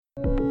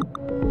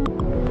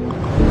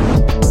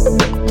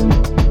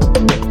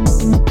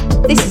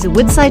is a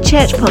Woodside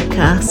Church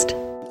podcast.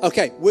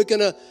 Okay, we're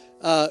going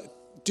to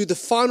do the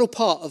final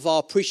part of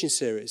our preaching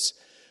series,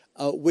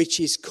 which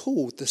is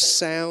called The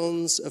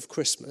Sounds of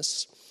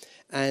Christmas.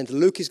 And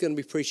Luke is going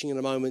to be preaching in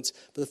a moment.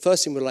 But the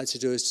first thing we'd like to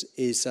do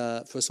is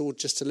for us all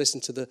just to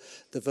listen to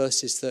the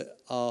verses that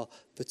are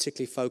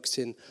particularly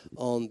focusing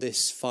on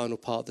this final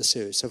part of the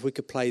series. So if we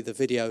could play the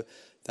video,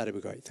 that'd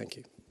be great. Thank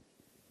you.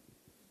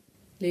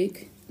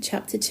 Luke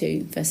chapter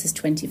 2, verses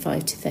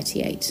 25 to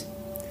 38.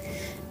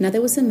 Now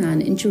there was a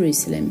man in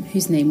Jerusalem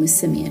whose name was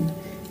Simeon,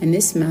 and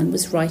this man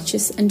was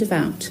righteous and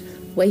devout,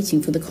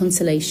 waiting for the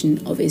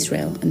consolation of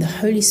Israel, and the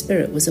Holy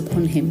Spirit was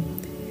upon him.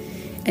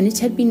 And it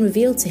had been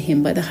revealed to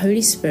him by the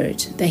Holy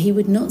Spirit that he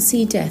would not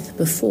see death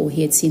before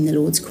he had seen the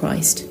Lord's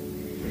Christ.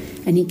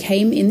 And he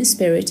came in the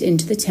Spirit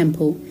into the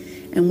temple,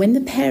 and when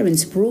the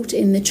parents brought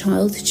in the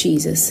child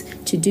Jesus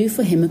to do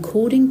for him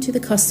according to the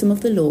custom of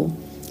the law,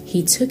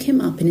 he took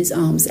him up in his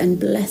arms and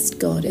blessed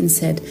God and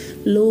said,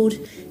 Lord,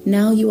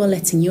 now you are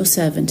letting your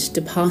servant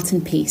depart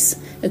in peace,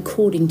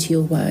 according to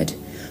your word.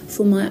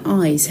 For my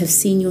eyes have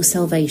seen your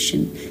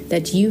salvation,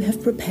 that you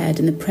have prepared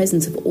in the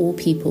presence of all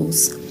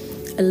peoples,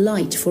 a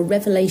light for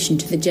revelation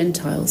to the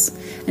Gentiles,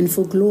 and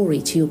for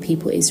glory to your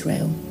people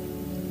Israel.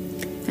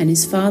 And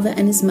his father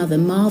and his mother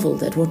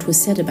marvelled at what was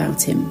said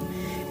about him.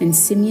 And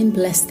Simeon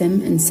blessed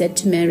them and said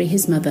to Mary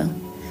his mother,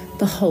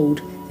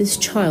 Behold, this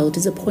child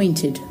is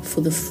appointed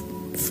for the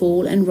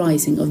fall and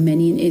rising of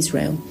many in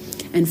Israel,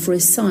 and for a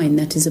sign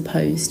that is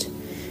opposed.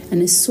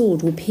 And a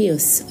sword will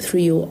pierce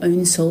through your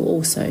own soul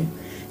also,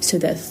 so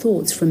that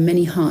thoughts from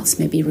many hearts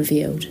may be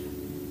revealed.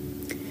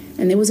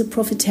 And there was a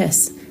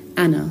prophetess,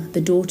 Anna,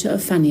 the daughter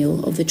of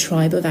Phanuel of the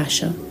tribe of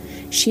Asher.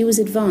 She was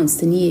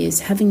advanced in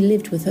years, having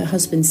lived with her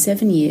husband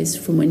 7 years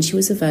from when she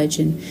was a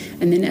virgin,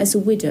 and then as a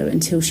widow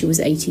until she was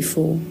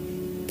 84.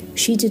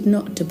 She did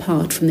not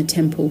depart from the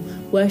temple,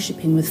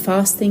 worshipping with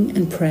fasting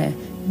and prayer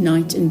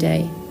night and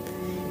day.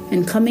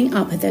 And coming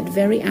up at that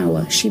very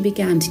hour, she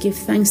began to give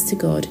thanks to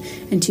God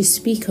and to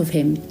speak of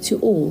him to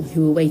all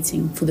who were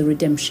waiting for the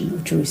redemption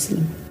of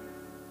Jerusalem.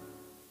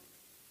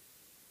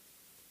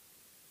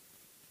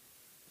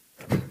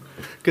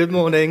 Good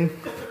morning.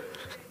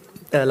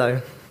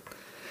 Hello.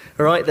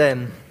 All right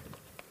then.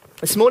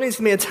 This morning's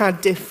going to be a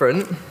tad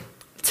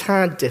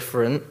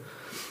different,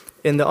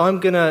 in that I'm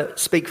going to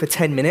speak for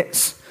 10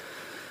 minutes,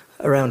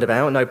 around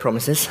about, no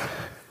promises.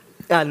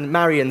 And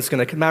Marion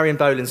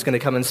Boland's going to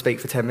come and speak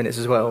for 10 minutes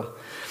as well.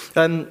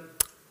 They're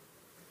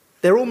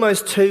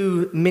almost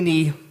two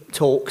mini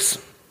talks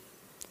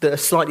that are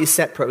slightly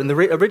separate. And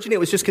originally it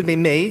was just going to be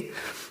me,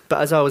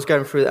 but as I was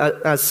going through,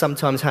 as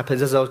sometimes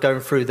happens, as I was going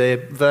through the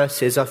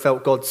verses, I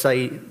felt God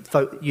say,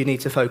 you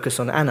need to focus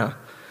on Anna.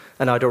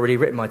 And I'd already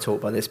written my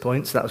talk by this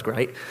point, so that was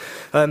great.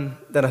 Then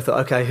I thought,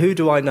 okay, who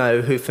do I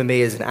know who for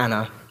me is an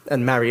Anna?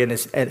 And Marion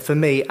is, for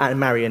me, and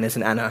Marion is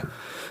an Anna.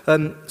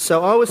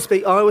 So I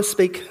will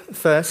speak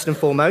first and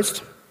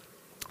foremost.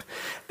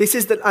 This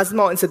is, as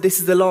Martin said, this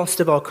is the last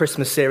of our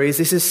Christmas series.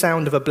 This is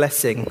Sound of a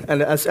Blessing.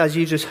 And as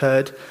you just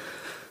heard,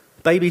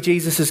 baby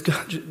Jesus has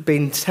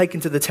been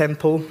taken to the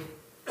temple,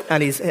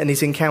 and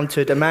he's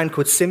encountered a man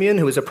called Simeon,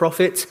 who was a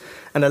prophet,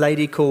 and a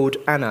lady called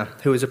Anna,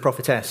 who was a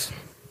prophetess.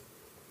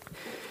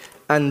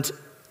 And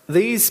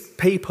these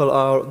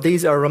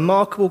are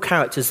remarkable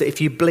characters that if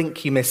you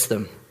blink, you miss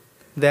them.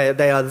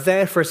 They are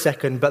there for a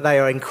second, but they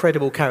are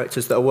incredible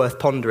characters that are worth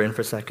pondering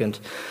for a second.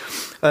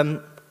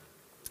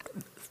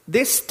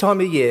 This time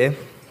of year,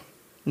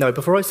 no,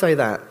 before I say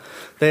that,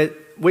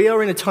 we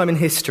are in a time in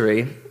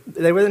history,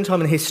 they were in a time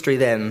in history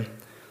then,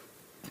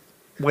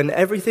 when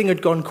everything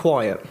had gone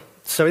quiet.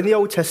 So in the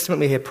Old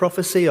Testament, we hear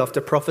prophecy after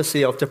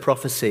prophecy after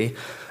prophecy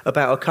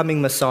about a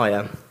coming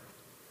Messiah.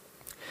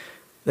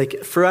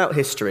 Throughout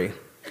history,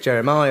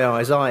 Jeremiah,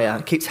 Isaiah,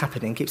 it keeps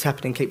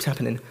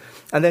happening.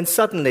 And then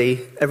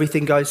suddenly,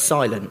 everything goes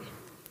silent.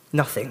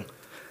 Nothing.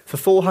 For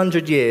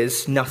 400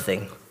 years,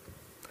 nothing.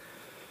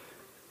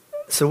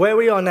 So where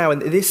we are now in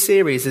this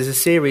series is a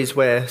series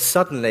where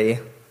suddenly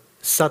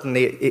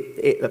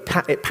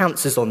it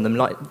pounces on them.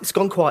 Like it's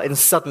gone quiet and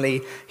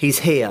suddenly he's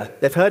here.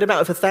 They've heard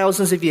about it for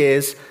thousands of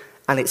years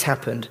and it's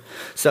happened.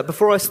 So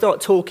before I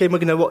start talking, we're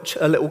going to watch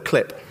a little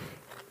clip.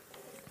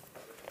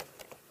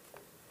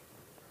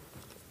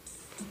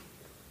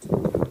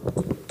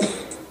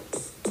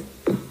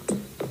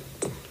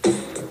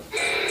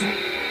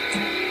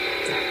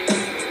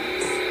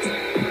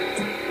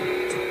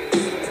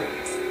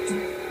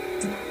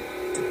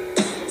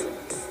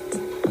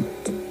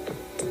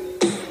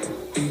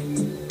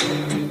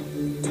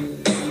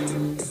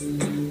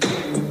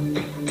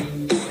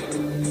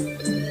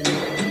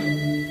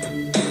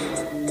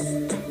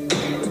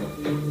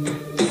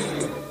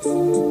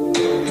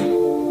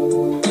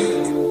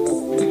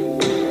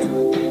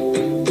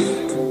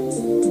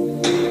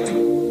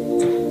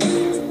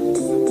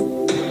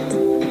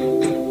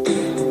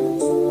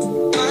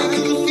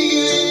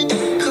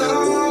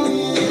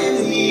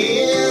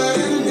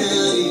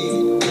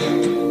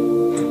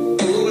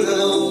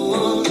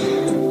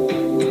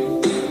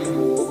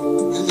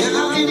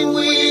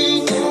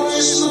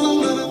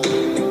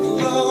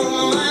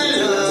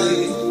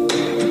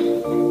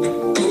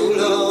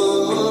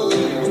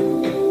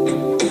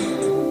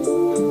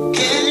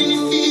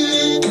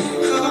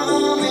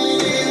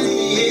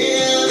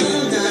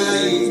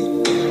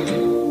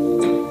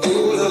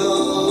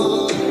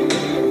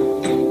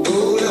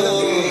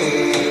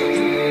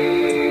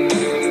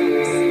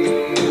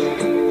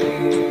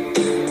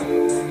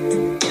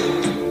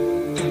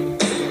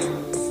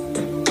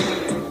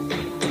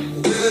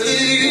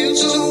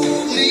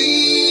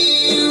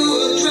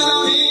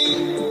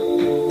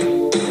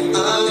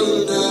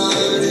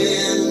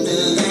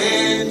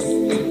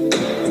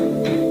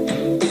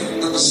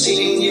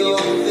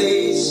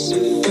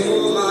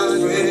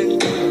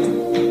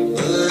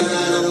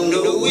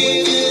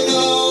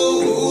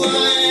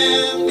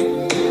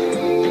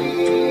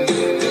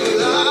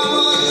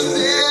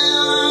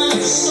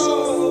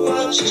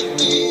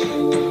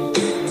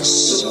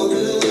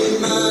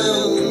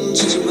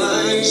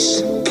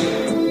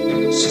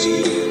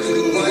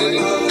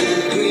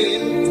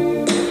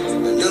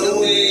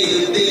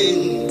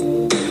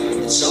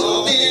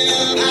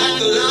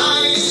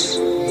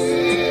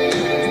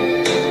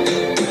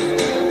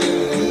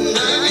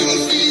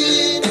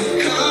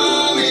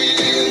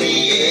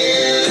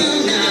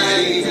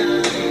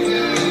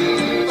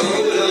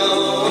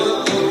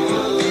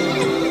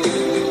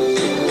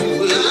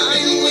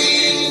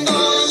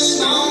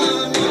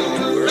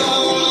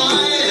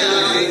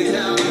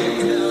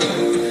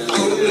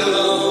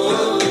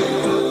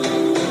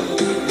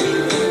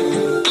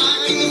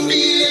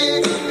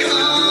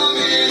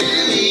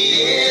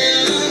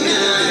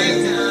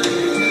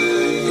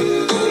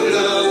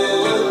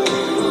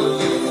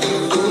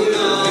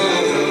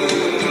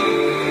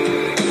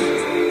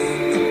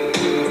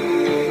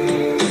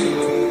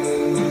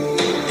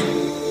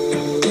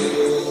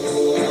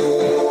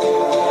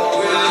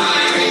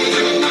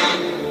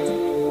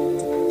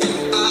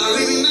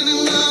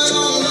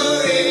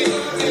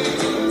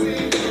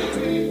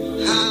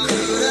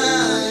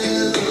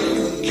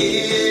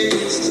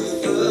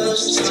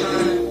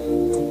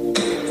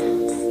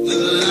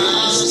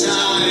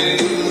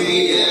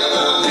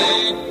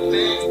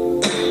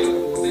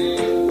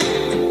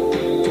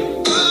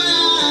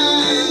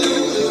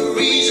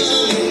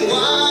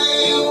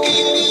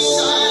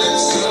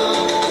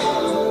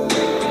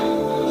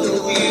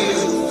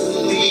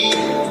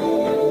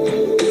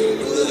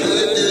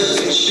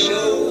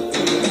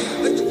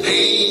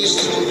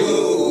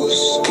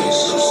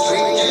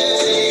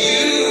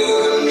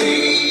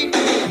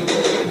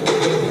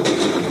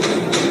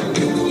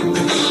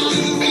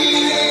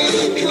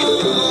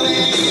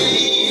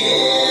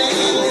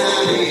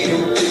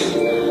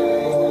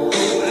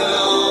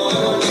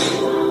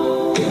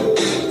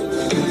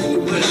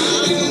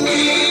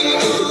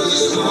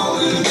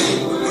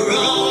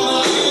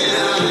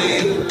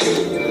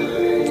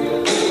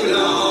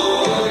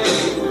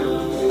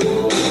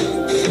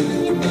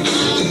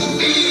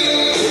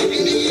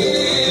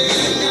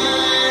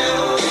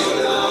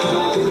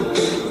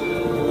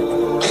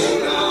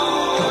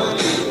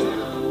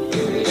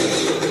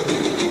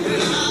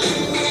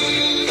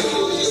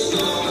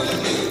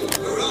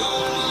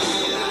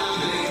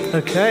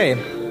 Okay.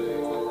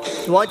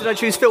 Why did I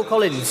choose Phil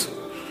Collins?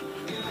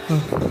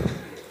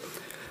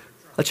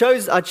 I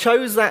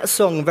chose that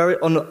song very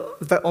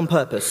on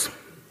purpose.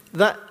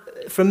 That,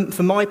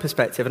 from my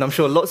perspective, and I'm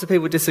sure lots of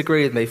people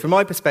disagree with me, from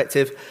my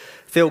perspective,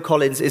 Phil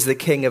Collins is the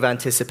king of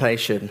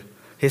anticipation.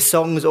 His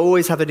songs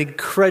always have an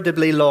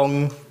incredibly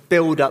long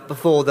build-up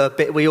before the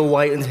bit we all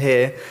wait and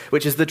hear,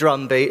 which is the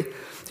drum beat.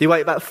 So you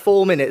wait about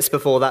 4 minutes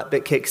before that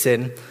bit kicks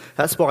in.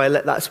 That's why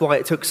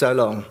it took so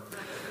long.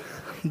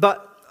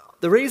 But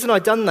the reason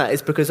I've done that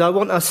is because I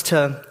want us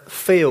to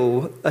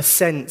feel a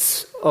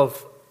sense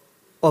of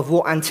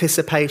what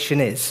anticipation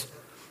is.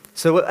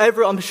 So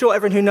I'm sure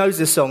everyone who knows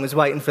this song is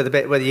waiting for the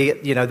bit where you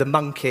get, the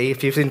monkey,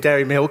 if you've seen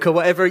Dairy Milk, or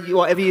whatever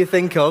you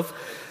think of,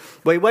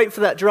 where you wait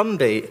for that drum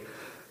beat.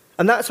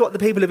 And that's what the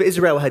people of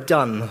Israel had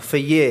done for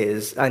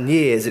years and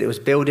years, and it was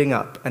building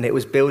up, and it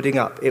was building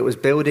up, it was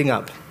building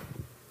up.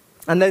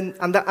 And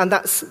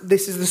this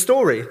is the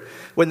story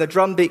when the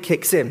drum beat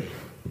kicks in.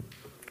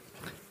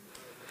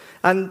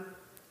 And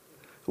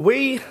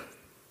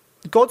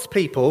God's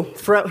people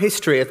throughout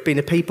history have been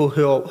a people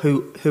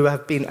who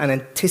have been an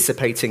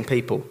anticipating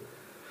people,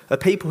 a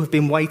people who've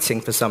been waiting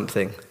for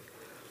something.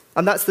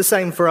 And that's the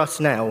same for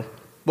us now.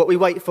 What we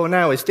wait for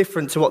now is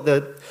different to what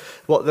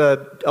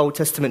the Old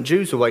Testament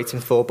Jews were waiting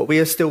for, but we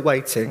are still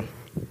waiting.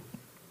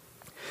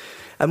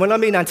 And what I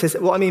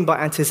mean by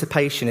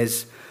anticipation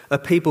is a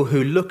people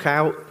who look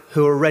out,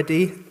 who are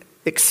ready,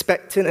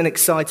 expectant and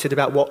excited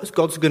about what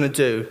God's going to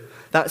do.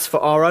 That's for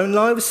our own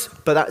lives,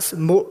 but that's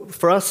more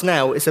for us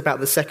now. It's about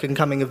the second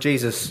coming of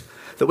Jesus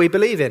that we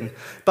believe in.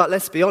 But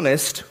let's be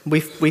honest, we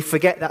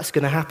forget that's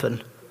going to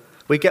happen.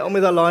 We get on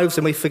with our lives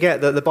and we forget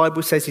that the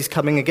Bible says he's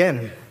coming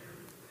again.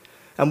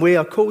 And we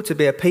are called to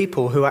be a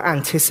people who are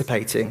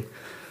anticipating.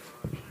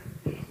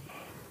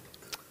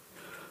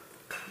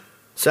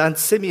 So and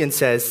Simeon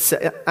says,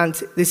 and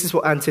this is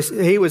what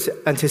he was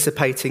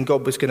anticipating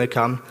God was going to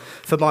come.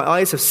 For my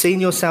eyes have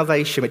seen your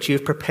salvation, which you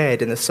have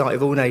prepared in the sight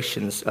of all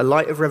nations, a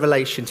light of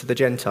revelation to the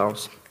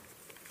Gentiles.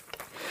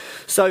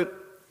 So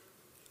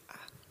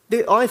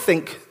I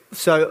think,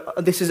 I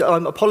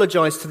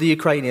apologise to the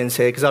Ukrainians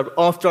here, because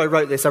after I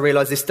wrote this, I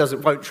realised this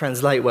won't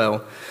translate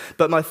well.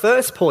 But my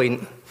first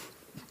point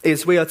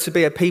is we are to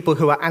be a people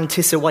who are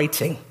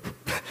anticipating.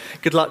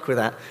 Good luck with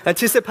that.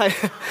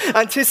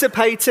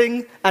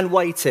 Anticipating and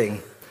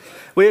waiting.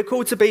 We are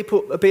called to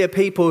be a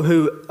people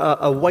who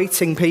are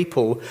waiting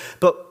people,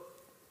 but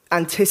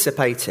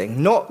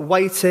anticipating, not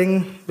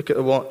waiting, look at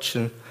the watch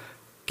and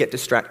get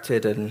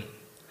distracted,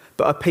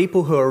 but are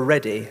people who are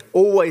ready,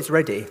 always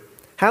ready.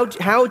 How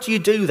do you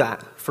do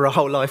that for a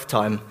whole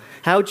lifetime?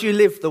 How do you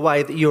live the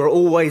way that you're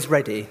always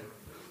ready?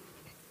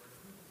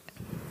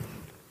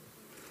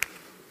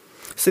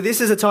 So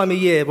this is a time of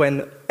year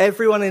when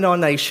everyone in our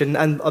nation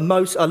and a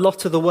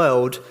lot of the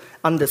world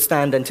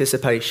understand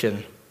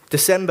anticipation.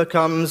 December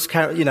comes,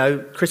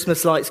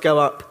 Christmas lights go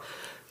up,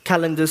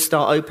 calendars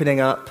start opening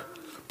up,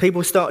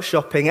 people start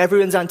shopping,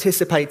 everyone's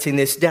anticipating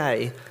this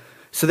day.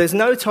 So there's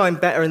no time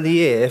better in the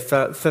year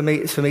for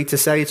me to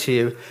say to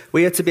you,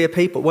 we are to be a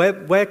people,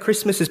 where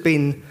Christmas has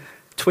been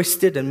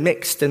twisted and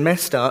mixed and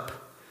messed up,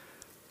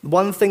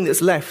 one thing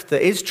that's left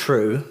that is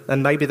true,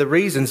 and maybe the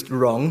reason's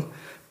wrong,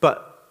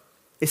 but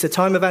it's a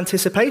time of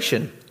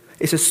anticipation.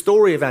 It's a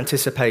story of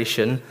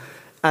anticipation.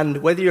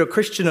 And whether you're a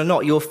Christian or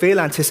not, you'll feel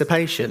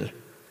anticipation.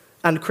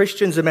 And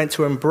Christians are meant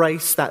to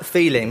embrace that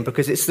feeling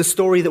because it's the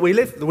story that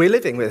we're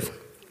living with.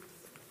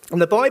 In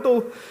the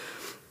Bible,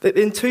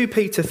 in 2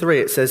 Peter 3,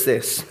 it says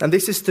this, and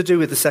this is to do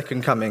with the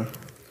second coming.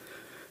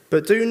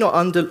 But do not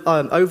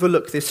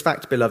overlook this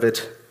fact,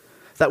 beloved,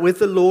 that with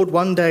the Lord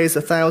 1 day is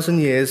 1,000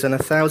 years, and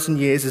 1,000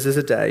 years is as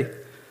a day.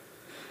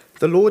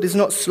 The Lord is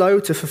not slow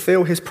to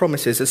fulfill his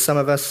promises, as some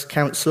of us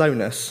count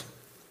slowness,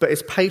 but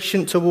is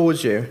patient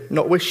towards you,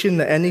 not wishing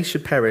that any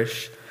should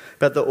perish,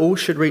 but that all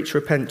should reach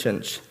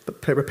repentance.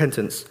 But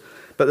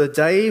the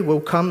day of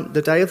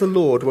the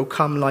Lord will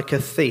come like a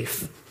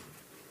thief.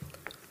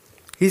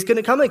 He's going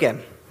to come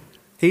again.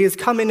 He is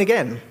coming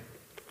again.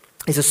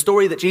 It's a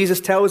story that Jesus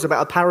tells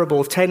about a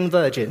parable of 10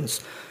 virgins.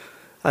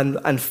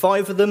 And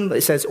 5 of them, it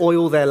says,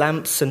 oil their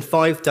lamps, and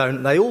 5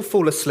 don't. They all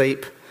fall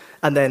asleep,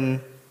 and then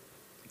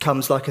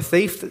comes like a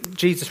thief.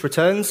 Jesus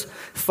returns.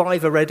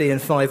 5 are ready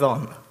and 5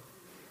 aren't.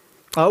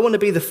 I want to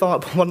be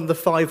one of the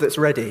 5 that's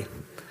ready.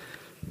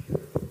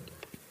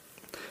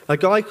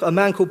 A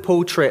man called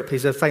Paul Tripp,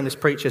 he's a famous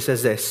preacher,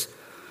 says this: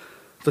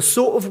 the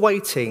sort of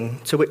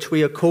waiting to which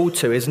we are called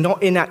to is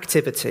not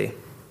inactivity.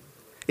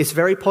 It's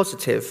very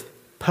positive,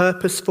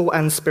 purposeful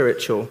and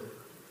spiritual.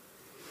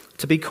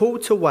 To be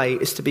called to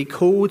wait is to be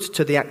called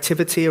to the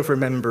activity of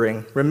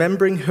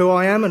remembering who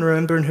I am and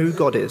remembering who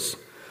God is.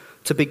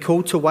 To be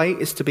called to wait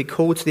is to be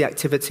called to the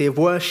activity of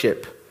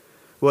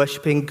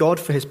worshipping God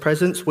for his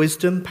presence,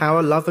 wisdom,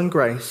 power, love and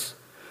grace.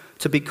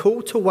 To be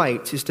called to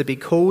wait is to be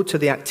called to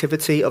the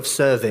activity of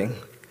serving,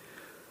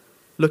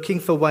 looking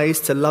for ways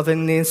to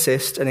lovingly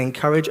assist and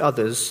encourage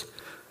others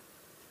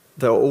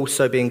that are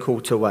also being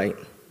called to wait.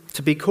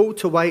 To be called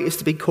to wait is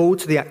to be called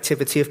to the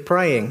activity of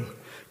praying,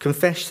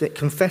 confessing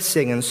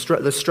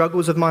the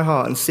struggles of my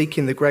heart and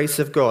seeking the grace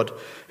of God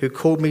who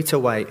called me to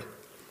wait.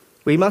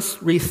 We must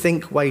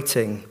rethink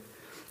waiting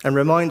and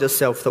remind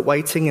ourselves that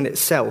waiting in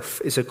itself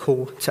is a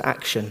call to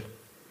action.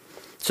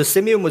 So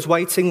Simeon was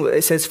waiting,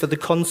 it says, for the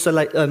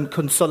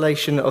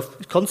consolidation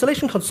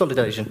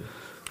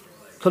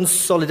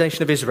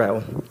of Israel,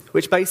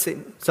 which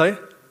basically, sorry?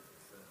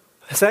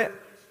 Say it?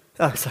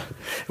 Oh, sorry.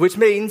 Which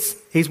means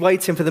he's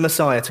waiting for the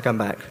Messiah to come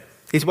back.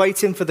 He's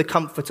waiting for the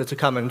Comforter to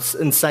come and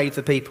save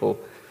the people.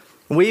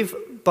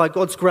 By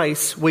God's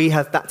grace,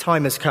 that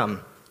time has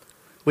come.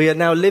 We are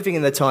now living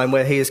in the time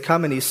where he has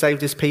come and he's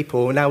saved his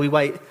people. And now we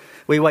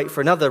wait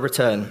for another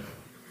return.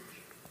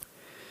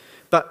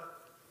 But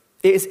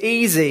it is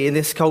easy in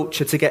this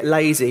culture to get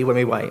lazy when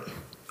we wait.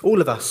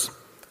 All of us.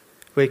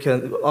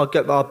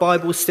 Our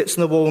Bible sits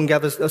on the wall and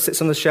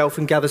sits on the shelf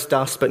and gathers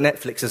dust, but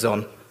Netflix is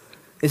on.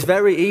 It's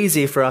very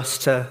easy for us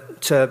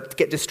to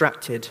get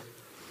distracted.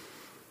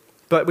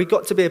 But we've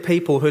got to be a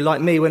people who,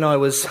 like me when I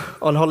was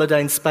on holiday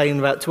in Spain,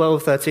 about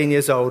 12, 13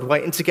 years old,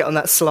 waiting to get on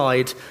that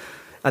slide,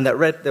 and there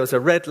was a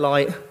red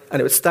light, and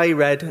it would stay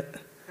red,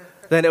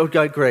 then it would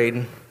go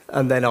green,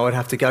 and then I would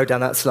have to go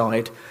down that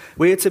slide.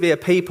 We are to be a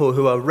people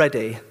who are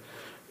ready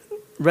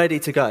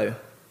to go.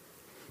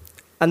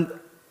 And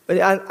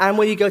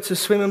when you go to a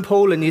swimming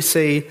pool and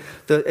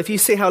if you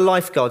see how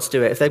lifeguards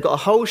do it, if they've got a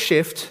whole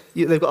shift,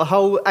 they've got a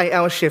whole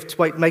 8-hour shift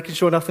making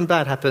sure nothing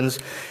bad happens,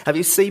 have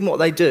you seen what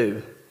they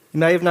do? You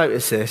may have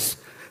noticed this.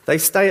 They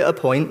stay at a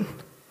point.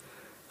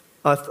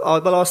 The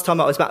last time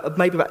I was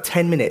maybe about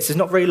 10 minutes. It's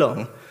not very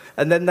long.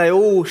 And then they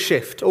all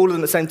shift. All of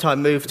them at the same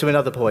time move to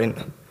another point.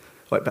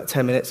 Wait about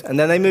 10 minutes. And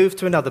then they move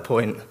to another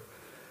point.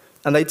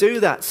 And they do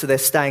that so they're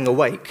staying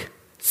awake,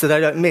 so they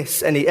don't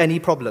miss any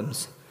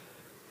problems.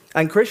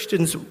 And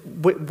Christians,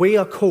 we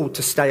are called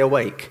to stay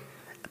awake.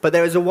 But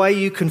there is a way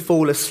you can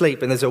fall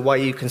asleep and there's a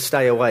way you can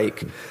stay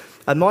awake.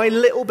 And my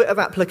little bit of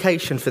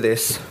application for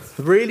this,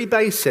 really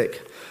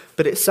basic,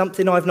 but it's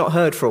something I've not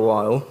heard for a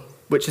while,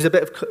 which is a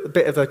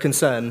bit of a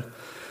concern.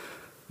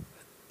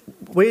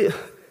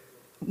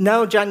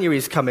 Now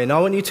January's coming, I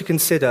want you to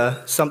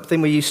consider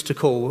something we used to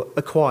call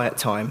a quiet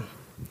time.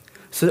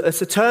 So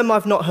it's a term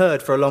I've not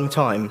heard for a long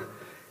time.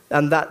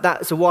 And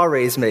that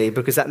worries me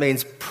because that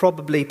means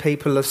probably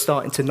people are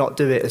starting to not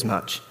do it as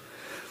much.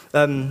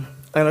 And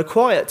a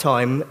quiet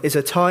time is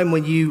a time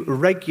when you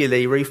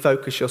regularly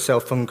refocus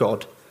yourself on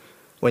God.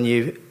 when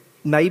you,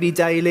 maybe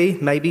daily,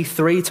 maybe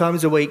 3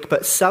 times a week,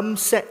 but some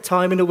set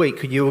time in a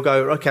week you will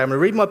go, okay, I'm going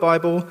to read my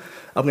Bible,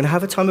 I'm going to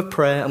have a time of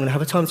prayer, I'm going to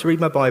have a time to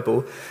read my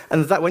Bible.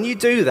 And that when you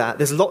do that,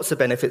 there's lots of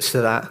benefits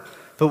to that.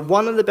 But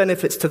one of the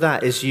benefits to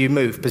that is you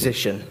move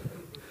position.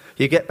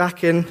 You get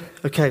back in,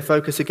 okay,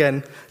 focus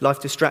again, life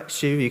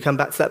distracts you, you come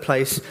back to that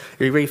place,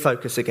 you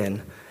refocus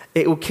again.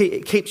 It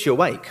keeps you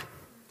awake.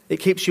 It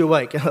keeps you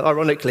awake.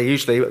 Ironically,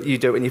 usually you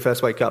do it when you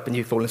first wake up and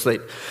you fall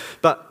asleep.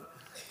 But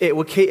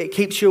it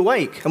keeps you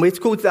awake. And we're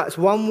called that's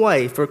one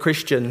way for a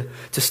Christian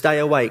to stay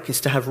awake,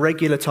 is to have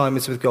regular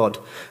times with God.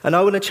 And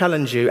I want to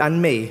challenge you,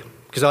 and me,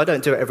 because I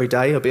don't do it every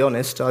day, I'll be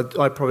honest.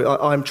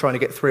 I'm trying to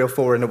get 3 or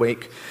 4 in a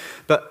week.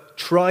 But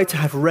try to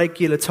have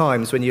regular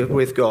times when you're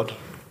with God.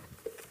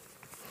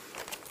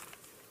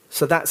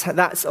 So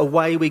that's a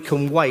way we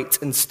can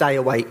wait and stay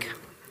awake.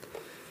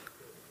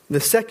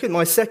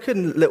 My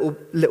second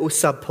little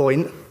sub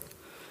point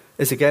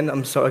is, again,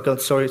 I'm sorry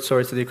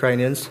to the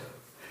Ukrainians,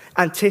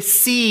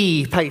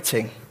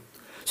 anticipating.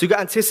 So you've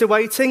got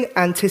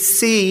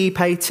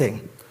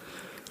anticipating.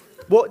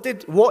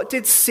 What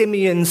did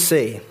Simeon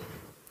see?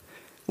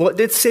 What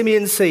did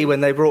Simeon see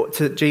when they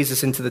brought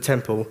Jesus into the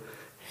temple?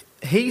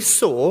 He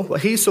saw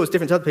is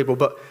different to other people,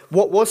 but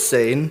what was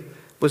seen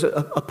was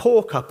a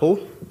poor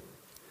couple,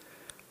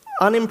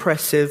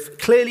 unimpressive,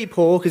 clearly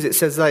poor, because it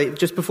says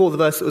just before the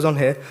verse that was on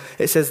here,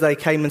 it says they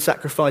came and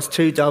sacrificed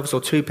 2 doves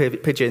or 2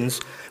 pigeons,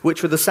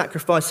 which were the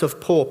sacrifice of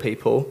poor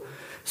people.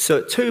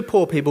 So 2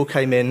 poor people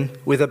came in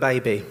with a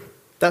baby.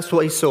 That's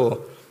what he saw.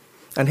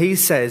 And he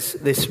says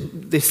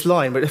this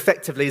line, which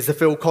effectively is the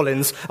Phil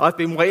Collins, I've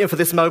been waiting for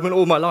this moment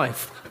all my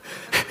life.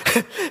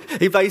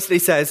 He basically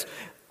says,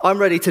 I'm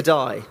ready to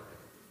die.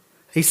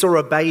 He saw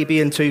a baby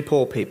and 2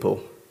 poor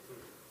people.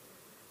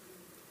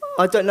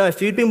 I don't know,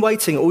 if you'd been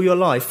waiting all your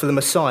life for the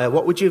Messiah,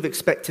 what would you have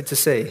expected to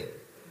see?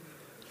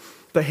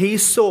 But he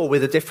saw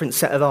with a different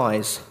set of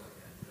eyes.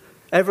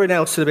 Everyone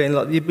else would have been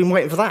like, you've been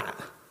waiting for that.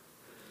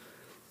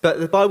 But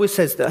the Bible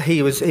says that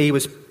he was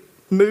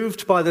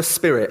moved by the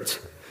Spirit,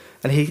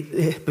 and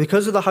he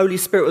because of the Holy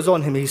Spirit was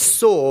on him, he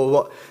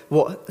saw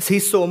what he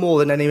saw more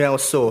than anyone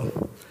else saw.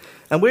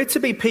 And we're to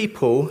be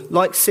people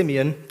like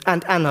Simeon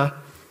and Anna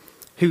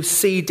who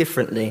see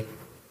differently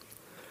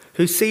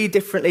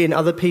in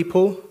other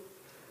people.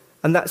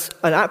 And that's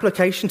an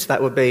application to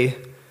that would be,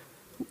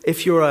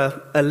 if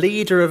you're a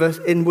leader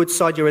in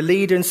Woodside, you're a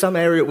leader in some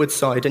area at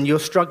Woodside, and you're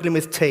struggling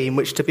with team,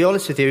 which, to be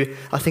honest with you,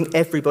 I think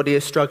everybody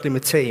is struggling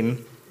with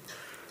team,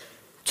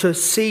 to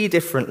see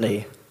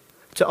differently,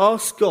 to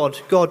ask God,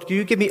 do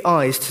you give me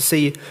eyes to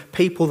see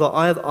people that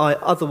I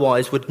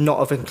otherwise would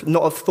not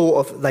have thought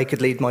of they could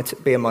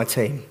be in my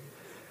team?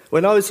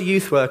 When I was a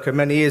youth worker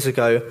many years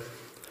ago,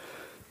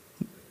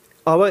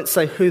 I won't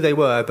say who they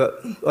were,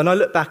 but when I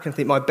look back and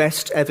think my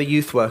best ever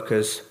youth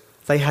workers,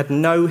 they had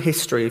no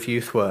history of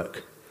youth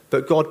work.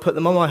 But God put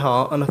them on my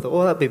heart, and I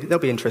thought, that'll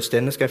be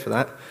interesting, let's go for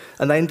that.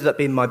 And they ended up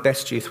being my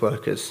best youth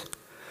workers.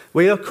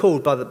 We are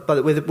called,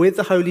 with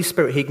the Holy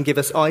Spirit, he can give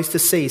us eyes to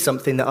see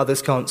something that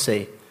others can't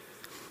see.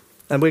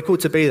 And we're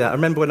called to be that. I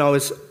remember when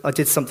I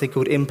did something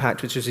called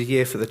Impact, which was a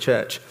year for the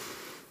church.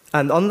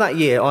 And on that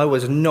year, I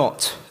was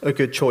not a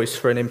good choice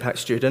for an Impact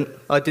student.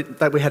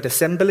 We had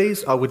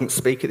assemblies. I wouldn't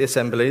speak at the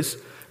assemblies.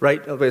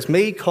 Right? It was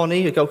me,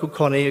 Connie, a girl called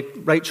Connie,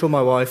 Rachel,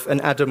 my wife,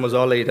 and Adam was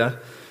our leader.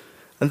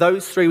 And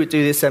those 3 would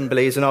do the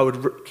assemblies, and I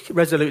would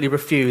resolutely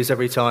refuse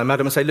every time.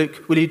 Adam would say,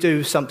 Luke, will you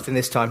do something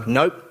this time?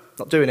 Nope,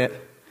 not doing it.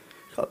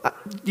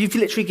 You've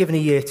literally given a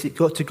year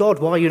to God.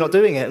 Why are you not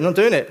doing it? I'm not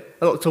doing it.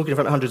 I'm not talking in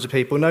front of hundreds of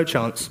people, no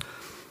chance.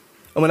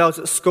 And when I was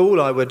at school,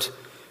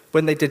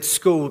 when they did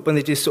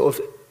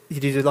you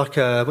do like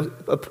a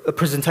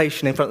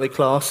presentation in front of the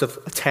class of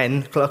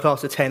 10,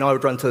 I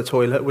would run to the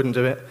toilet, wouldn't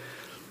do it.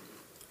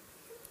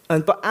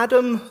 But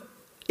Adam,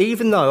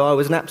 even though I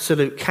was an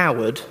absolute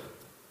coward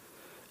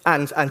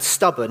and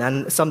stubborn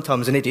and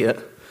sometimes an idiot,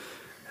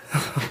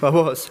 I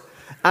was.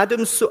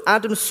 Adam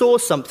saw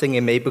something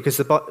in me because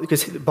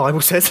the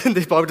Bible says, and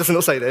the Bible does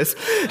not say this,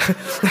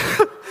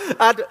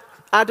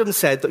 Adam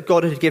said that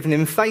God had given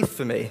him faith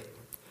for me.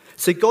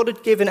 So God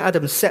had given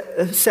Adam a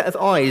set of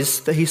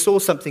eyes that he saw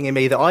something in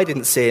me that I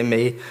didn't see in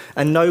me,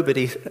 and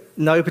nobody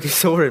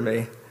saw in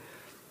me.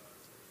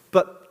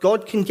 But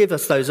God can give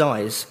us those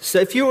eyes. So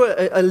if you're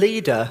a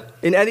leader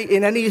in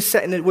any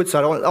setting at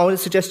Woodside, I want to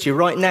suggest to you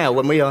right now,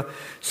 when we are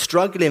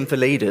struggling for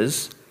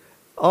leaders,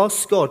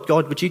 ask God,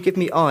 would you give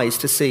me eyes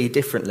to see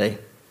differently?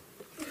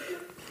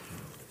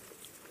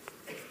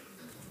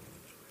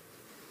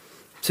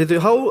 So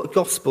the whole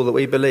gospel that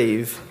we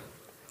believe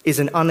is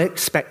an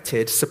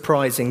unexpected,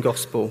 surprising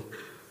gospel.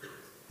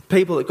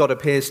 People that God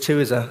appears to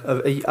is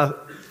a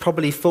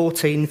probably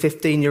 14,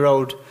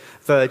 15-year-old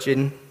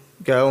virgin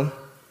girl,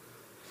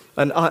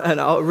 and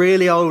a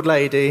really old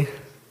lady,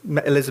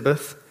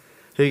 Elizabeth,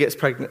 who gets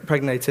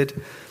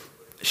pregnated,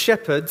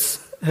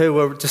 shepherds who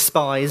were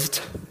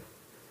despised,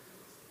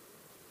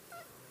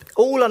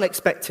 all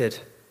unexpected.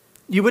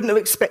 You wouldn't have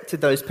expected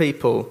those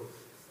people.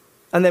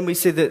 And then we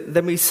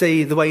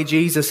see the way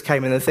Jesus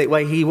came in, the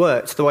way he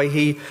worked, the way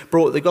he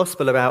brought the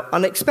gospel about,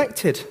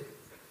 unexpected.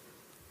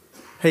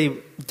 He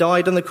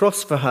died on the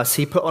cross for us.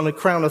 He put on a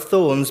crown of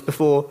thorns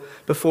before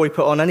he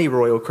put on any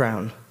royal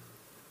crown.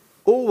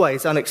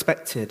 Always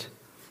unexpected.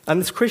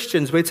 And as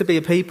Christians, we're to be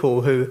a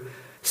people who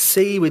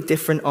see with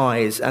different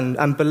eyes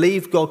and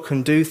believe God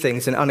can do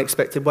things in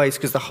unexpected ways,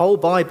 because the whole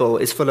Bible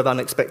is full of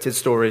unexpected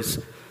stories.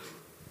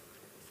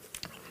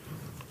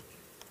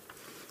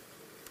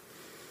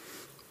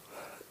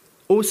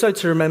 Also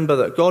to remember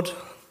that God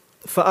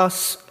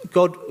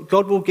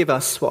will give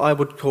us what I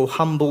would call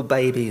humble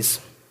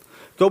babies.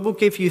 God will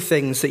give you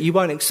things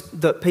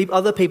that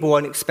other people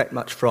won't expect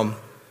much from.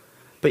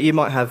 But you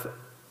might have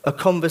a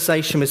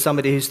conversation with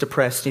somebody who's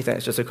depressed and you think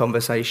it's just a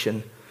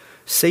conversation.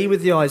 See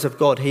with the eyes of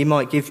God,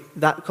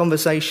 that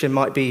conversation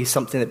might be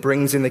something that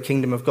brings in the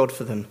kingdom of God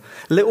for them.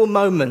 Little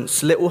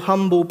moments, little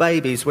humble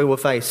babies we will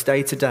face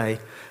day to day.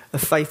 A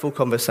faithful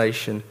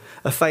conversation,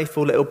 a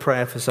faithful little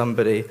prayer for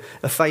somebody,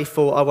 a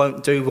faithful I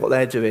won't do what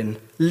they're doing.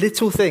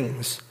 Little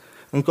things.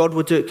 And God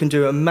can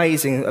do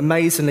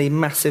amazingly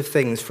massive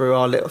things for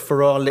our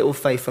little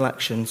faithful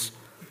actions.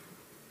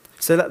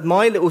 So that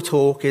my little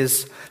talk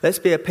is, let's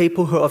be a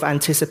people who are of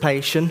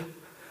anticipation,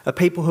 a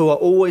people who are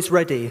always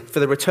ready for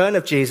the return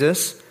of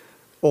Jesus,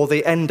 or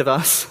the end of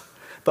us,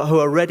 but who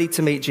are ready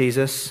to meet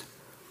Jesus.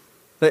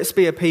 Let's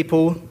be a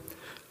people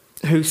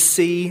who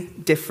see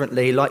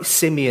differently, like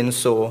Simeon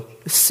saw.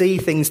 See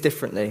things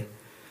differently.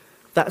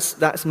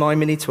 That's my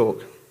mini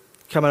talk.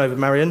 Come on over,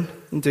 Marion,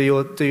 and do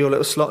your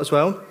little slot as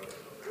well.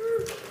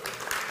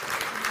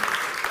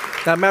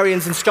 Now,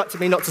 Marion's instructed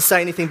me not to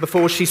say anything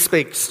before she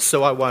speaks,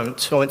 so I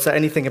won't. I won't say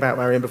anything about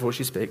Marion before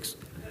she speaks.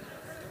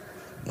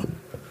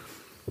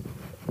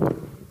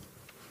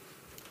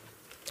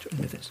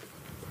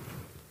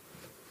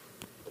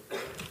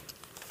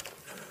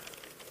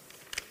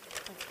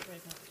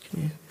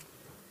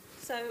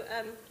 So,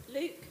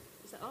 Luke,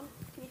 is that on?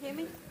 Can you hear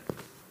me?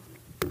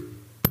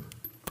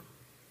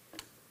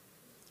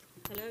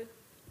 Hello?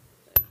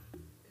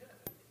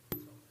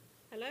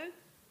 Hello?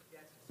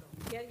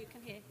 Yeah, you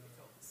can hear.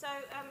 So,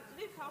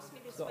 Luke asked me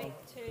this week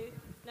to...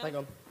 No? Hang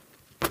on.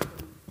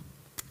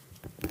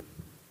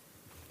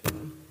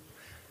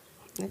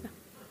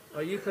 Oh,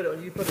 you put it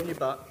on your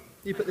butt.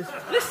 You put this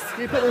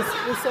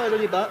side on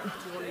your butt. Do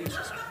you want to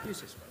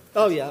use this one?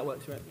 Oh, yeah, that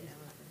works, right.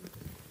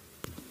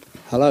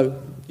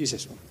 Hello? Use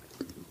this one.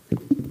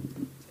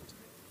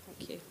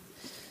 Thank you.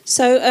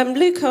 So,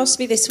 Luke asked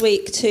me this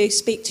week to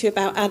speak to you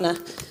about Anna.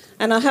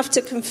 And I have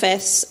to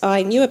confess,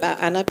 I knew about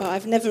Anna, but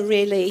I've never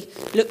really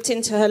looked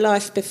into her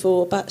life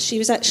before. But she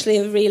was actually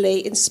a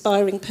really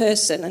inspiring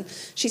person. And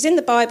she's in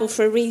the Bible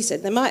for a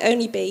reason. There might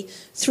only be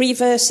 3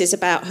 verses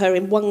about her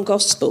in one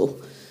gospel,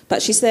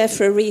 but she's there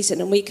for a reason,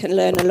 and we can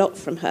learn a lot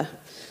from her.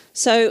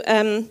 So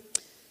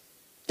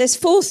there's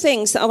 4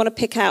 things that I want to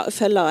pick out of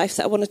her life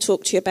that I want to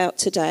talk to you about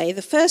today.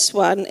 The first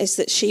one is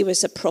that she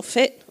was a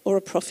prophet or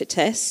a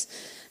prophetess.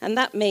 And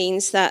that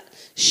means that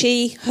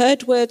she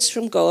heard words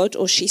from God,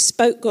 or she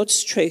spoke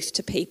God's truth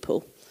to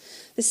people.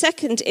 The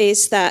second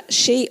is that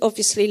she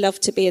obviously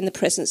loved to be in the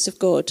presence of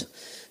God.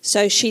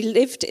 So she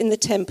lived in the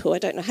temple. I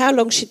don't know how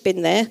long she'd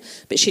been there,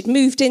 but she'd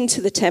moved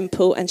into the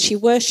temple and she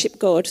worshipped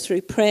God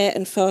through prayer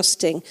and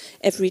fasting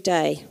every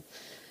day.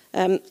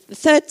 The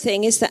third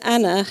thing is that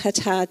Anna had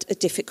had a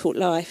difficult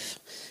life.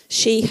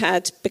 She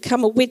had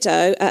become a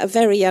widow at a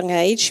very young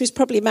age. She was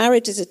probably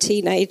married as a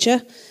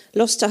teenager,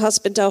 lost her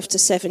husband after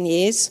 7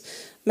 years.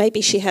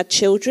 Maybe she had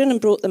children and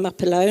brought them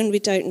up alone, we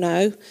don't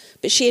know.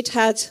 But she had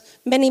had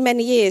many,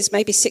 many years,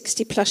 maybe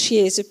 60 plus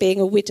years of being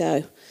a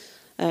widow.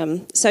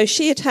 So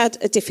she had had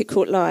a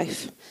difficult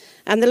life.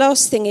 And the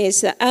last thing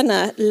is that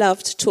Anna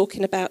loved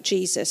talking about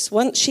Jesus.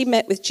 Once she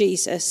met with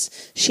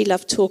Jesus, she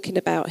loved talking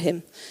about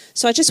him.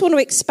 So I just want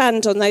to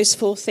expand on those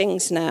 4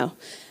 things now.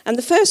 And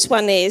the first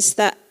one is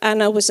that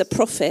Anna was a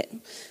prophet.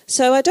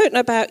 So I don't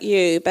know about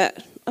you,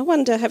 but I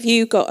wonder, have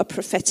you got a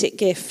prophetic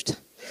gift?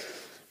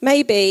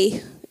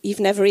 Maybe you've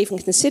never even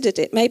considered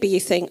it. Maybe you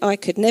think, I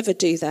could never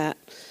do that.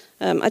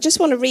 I just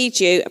want to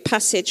read you a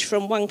passage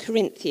from 1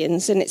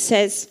 Corinthians, and it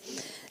says,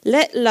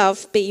 "Let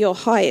love be your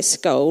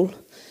highest goal,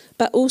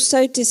 but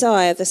also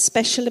desire the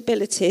special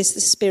abilities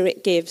the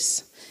Spirit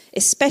gives,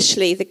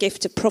 especially the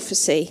gift of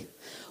prophecy.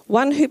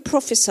 One who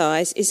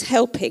prophesies is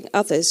helping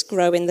others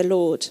grow in the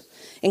Lord,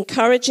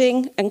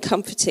 encouraging and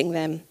comforting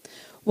them.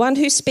 One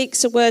who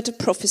speaks a word of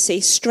prophecy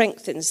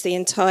strengthens the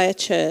entire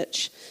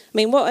church." I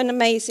mean, what an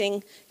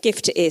amazing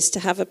gift it is to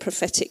have a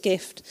prophetic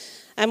gift.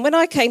 And when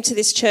I came to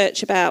this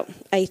church about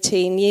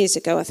 18 years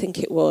ago, I think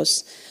it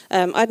was,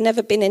 I'd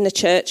never been in a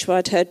church where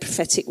I'd heard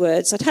prophetic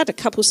words. I'd had a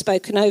couple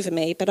spoken over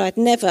me, but I'd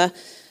never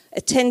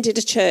attended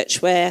a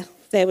church where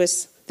there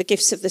was the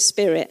gifts of the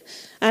Spirit.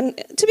 And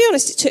to be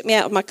honest, it took me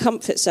out of my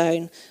comfort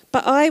zone.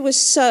 But I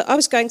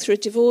was going through a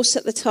divorce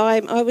at the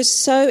time. I was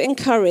so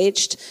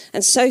encouraged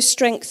and so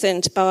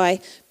strengthened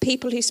by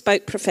people who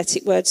spoke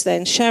prophetic words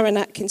then. Sharon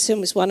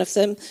Atkinson was one of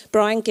them.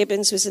 Brian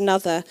Gibbons was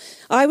another.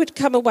 I would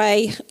come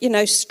away,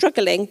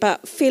 struggling,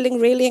 but feeling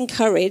really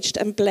encouraged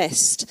and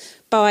blessed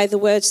by the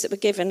words that were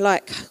given,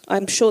 like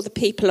I'm sure the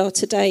people are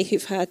today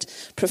who've had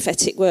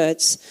prophetic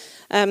words.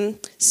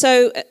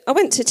 So I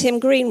went to Tim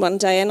Green one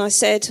day and I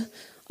said,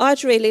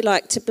 I'd really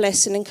like to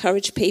bless and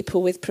encourage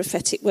people with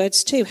prophetic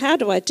words too. How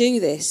do I do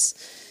this?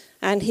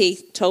 And he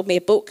told me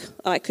a book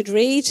I could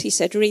read. He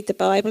said, read the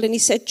Bible. And he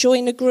said,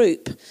 join a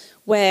group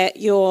where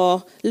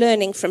you're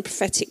learning from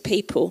prophetic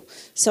people.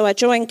 So I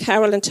joined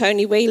Carol and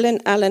Tony Whelan,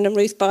 Alan and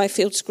Ruth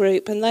Byfield's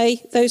group, and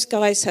those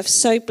guys have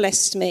so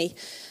blessed me.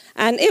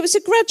 And it was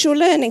a gradual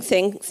learning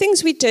thing.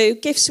 Things we do,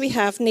 gifts we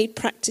have, need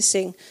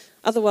practicing.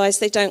 Otherwise,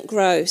 they don't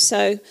grow.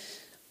 So,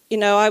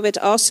 I would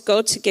ask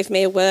God to give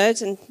me a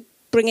word and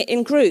bring it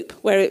in group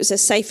where it was a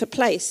safer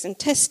place and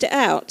test it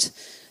out.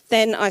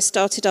 Then I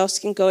started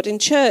asking God in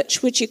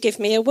church, would you give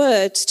me a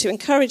word to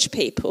encourage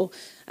people?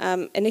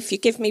 And if you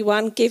give me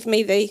one, give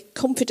me the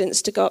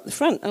confidence to go up the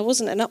front. I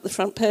wasn't an up the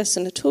front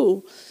person at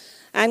all.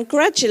 And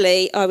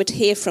gradually I would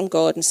hear from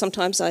God, and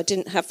sometimes I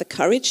didn't have the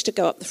courage to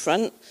go up the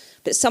front,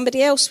 but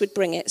somebody else would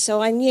bring it.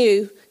 So I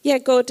knew,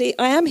 God,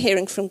 I am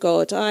hearing from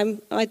God.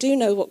 I do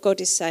know what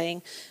God is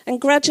saying. And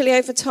gradually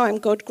over time,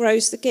 God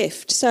grows the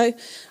gift. So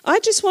I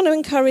just want to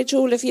encourage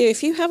all of you,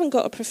 if you haven't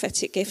got a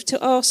prophetic gift,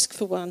 to ask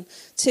for one,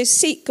 to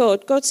seek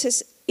God. God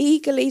says,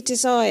 eagerly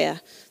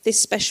desire this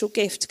special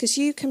gift, because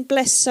you can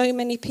bless so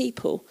many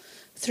people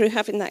through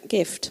having that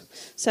gift.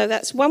 So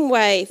that's one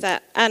way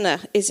that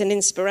Anna is an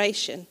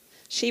inspiration.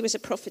 She was a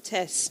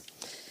prophetess.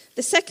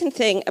 The second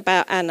thing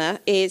about Anna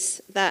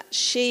is that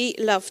she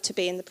loved to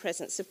be in the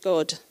presence of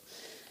God.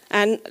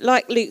 And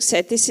like Luke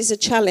said, this is a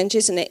challenge,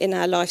 isn't it, in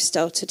our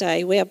lifestyle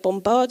today? We are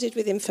bombarded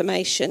with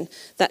information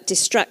that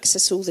distracts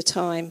us all the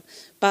time.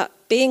 But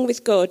being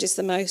with God is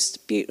the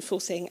most beautiful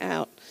thing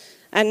out.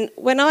 And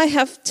when I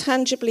have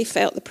tangibly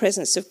felt the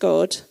presence of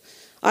God,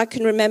 I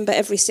can remember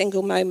every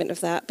single moment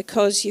of that,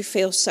 because you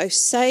feel so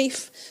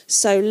safe,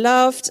 so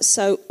loved,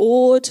 so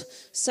awed,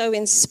 so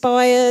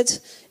inspired.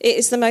 It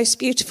is the most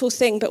beautiful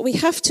thing, but we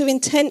have to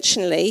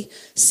intentionally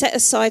set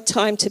aside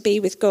time to be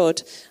with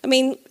God. I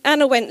mean,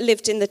 Anna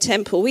lived in the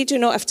temple. We do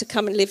not have to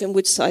come and live in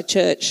Woodside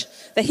Church.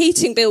 The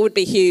heating bill would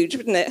be huge,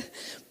 wouldn't it?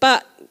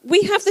 But we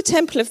are the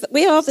temple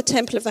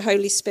of the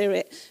Holy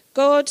Spirit.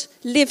 God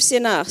lives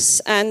in us,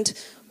 and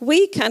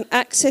we can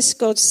access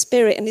God's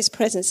Spirit and his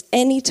presence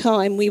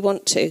anytime we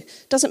want to.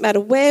 Doesn't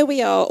matter where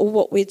we are or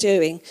what we're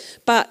doing.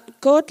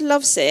 But God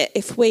loves it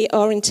if we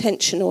are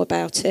intentional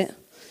about it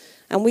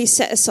and we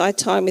set aside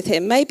time with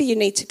him. Maybe you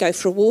need to go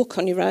for a walk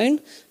on your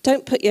own.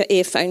 Don't put your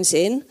earphones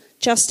in.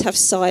 Just have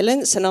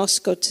silence and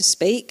ask God to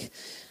speak.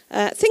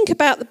 Think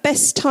about the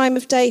best time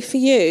of day for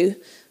you,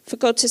 for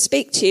God to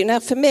speak to you. Now,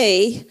 for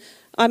me,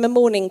 I'm a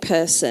morning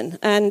person,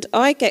 and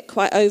I get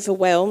quite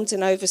overwhelmed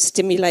and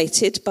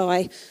overstimulated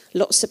by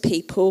lots of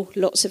people,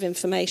 lots of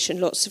information,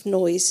 lots of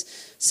noise.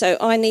 So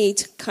I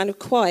need kind of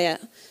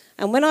quiet.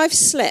 And when I've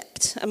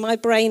slept and my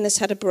brain has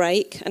had a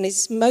break and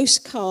is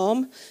most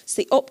calm, it's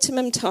the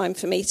optimum time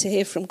for me to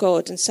hear from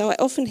God. And so I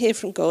often hear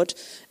from God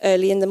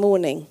early in the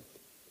morning.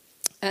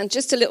 And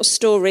just a little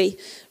story.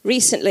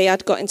 Recently,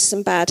 I'd got into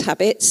some bad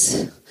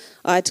habits.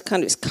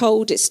 It's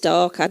cold, it's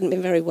dark, I hadn't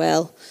been very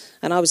well.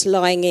 And I was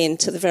lying in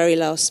to the very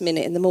last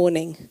minute in the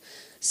morning.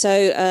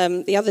 So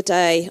the other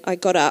day I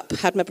got up,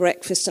 had my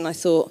breakfast, and I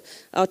thought,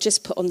 I'll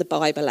just put on the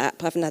Bible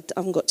app. I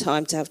haven't got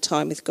time to have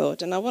time with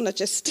God. And I want to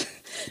just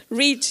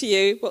read to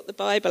you what the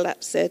Bible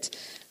app said.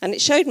 And it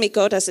showed me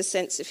God has a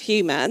sense of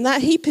humour and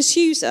that he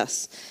pursues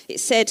us. It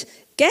said,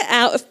 get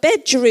out of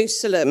bed,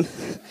 Jerusalem.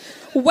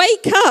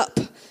 Wake up.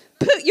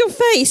 Put your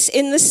face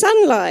in the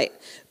sunlight.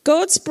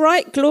 God's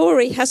bright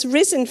glory has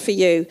risen for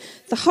you.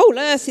 The whole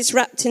earth is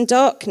wrapped in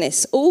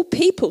darkness. All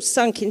people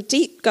sunk in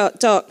deep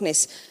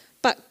darkness.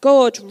 But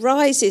God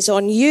rises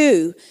on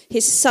you.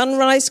 His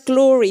sunrise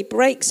glory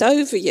breaks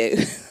over you.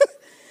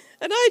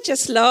 And I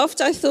just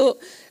laughed. I thought,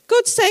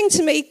 God's saying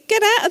to me,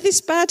 get out of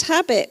this bad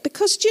habit.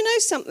 Because do you know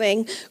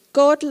something?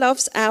 God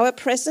loves our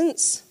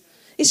presence.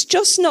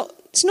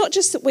 It's not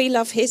just that we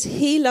love his,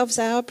 he loves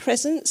our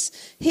presence.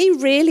 He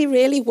really,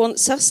 really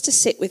wants us to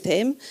sit with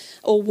him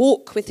or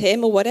walk with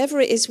him or whatever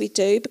it is we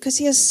do, because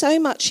he has so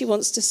much he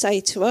wants to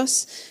say to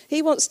us.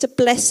 He wants to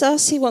bless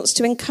us. He wants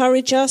to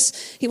encourage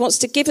us. He wants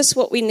to give us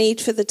what we need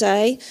for the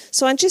day.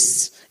 So I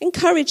just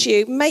encourage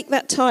you, make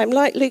that time.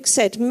 Like Luke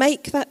said,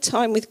 make that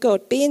time with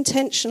God. Be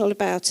intentional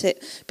about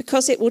it,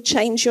 because it will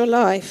change your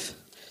life.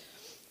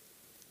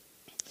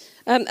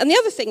 And the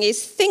other thing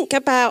is, think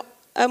about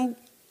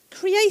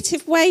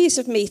creative ways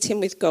of meeting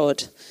with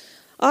God.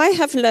 I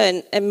have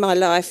learned in my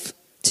life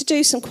to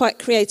do some quite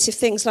creative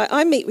things. Like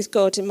I meet with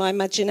God in my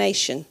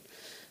imagination.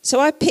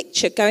 So I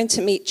picture going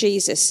to meet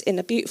Jesus in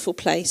a beautiful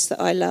place that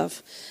I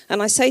love.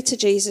 And I say to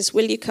Jesus,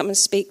 will you come and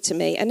speak to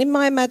me? And in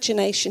my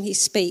imagination, he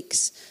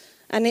speaks.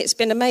 And it's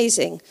been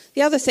amazing.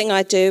 The other thing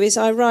I do is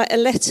I write a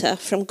letter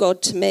from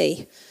God to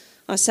me.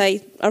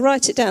 I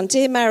write it down,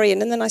 Dear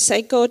Marion, and then I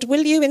say, God,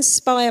 will you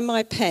inspire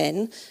my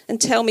pen and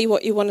tell me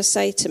what you want to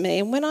say to me?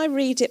 And when I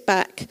read it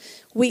back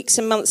weeks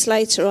and months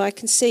later, I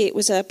can see it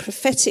was a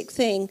prophetic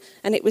thing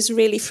and it was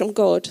really from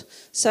God.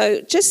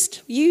 So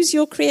just use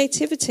your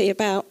creativity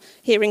about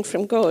hearing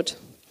from God.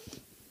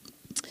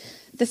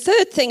 The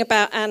third thing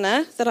about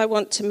Anna that I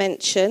want to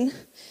mention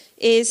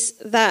is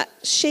that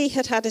she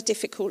had had a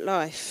difficult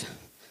life.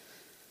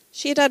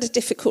 She had had a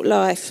difficult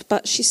life,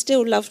 but she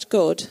still loved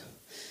God.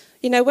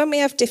 You know, when we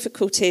have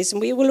difficulties,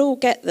 and we will all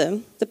get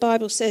them, the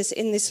Bible says,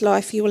 in this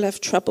life you will have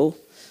trouble,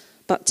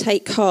 but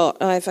take heart,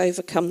 I have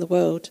overcome the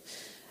world.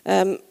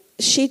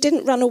 She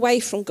didn't run away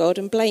from God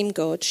and blame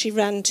God. She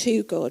ran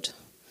to God.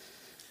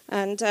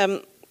 And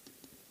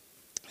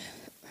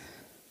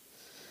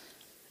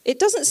it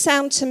doesn't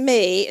sound to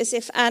me as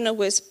if Anna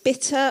was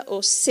bitter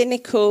or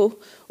cynical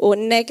or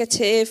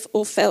negative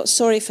or felt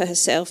sorry for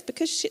herself,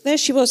 because there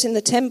she was in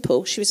the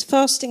temple. She was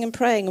fasting and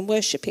praying and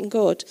worshipping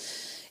God.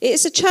 It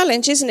is a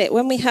challenge, isn't it,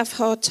 when we have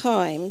hard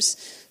times,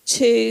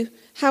 to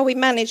how we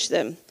manage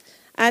them.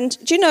 And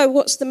do you know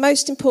what's the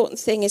most important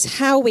thing is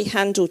how we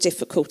handle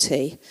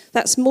difficulty.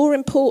 That's more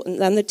important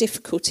than the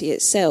difficulty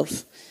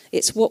itself.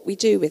 It's what we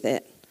do with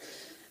it.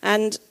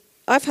 And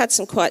I've had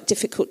some quite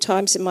difficult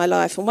times in my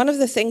life, and one of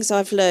the things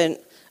I've learned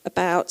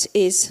about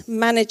is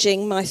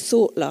managing my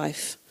thought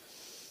life.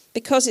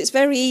 Because it's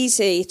very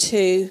easy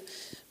to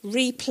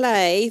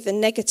replay the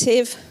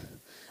negative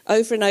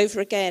over and over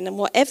again, and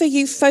whatever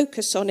you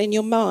focus on in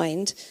your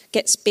mind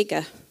gets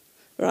bigger,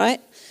 right?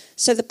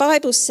 So the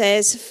Bible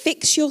says,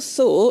 fix your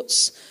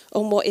thoughts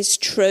on what is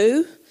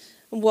true,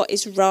 and what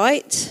is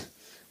right,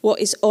 what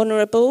is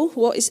honourable,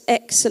 what is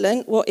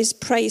excellent, what is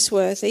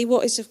praiseworthy,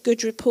 what is of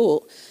good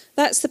report.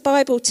 That's the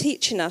Bible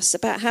teaching us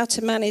about how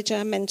to manage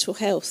our mental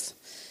health.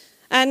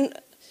 And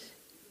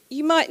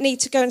you might need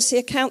to go and see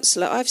a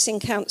counsellor. I've seen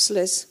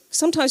counsellors.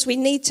 Sometimes we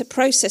need to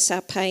process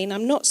our pain.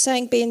 I'm not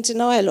saying be in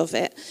denial of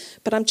it,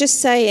 but I'm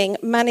just saying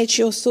manage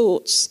your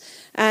thoughts.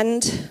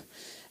 And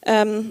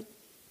when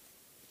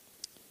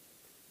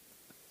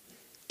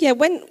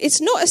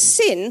it's not a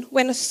sin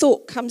when a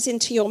thought comes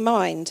into your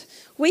mind.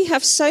 We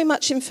have so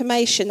much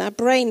information. Our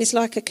brain is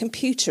like a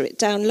computer. It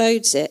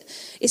downloads it.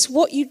 It's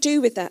what you do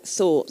with that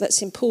thought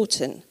that's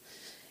important.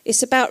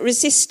 It's about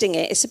resisting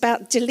it. It's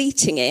about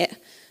deleting it.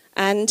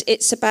 And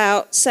it's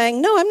about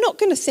saying, no, I'm not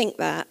going to think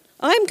that.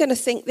 I'm going to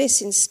think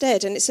this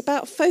instead. And it's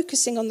about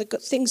focusing on the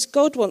things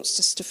God wants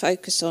us to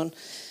focus on.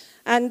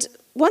 And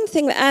one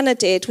thing that Anna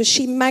did was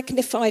she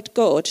magnified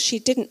God. She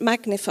didn't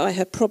magnify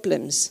her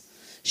problems.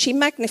 She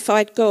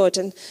magnified God.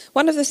 And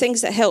one of the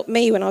things that helped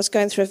me when I was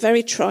going through a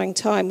very trying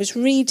time was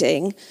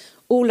reading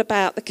all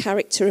about the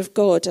character of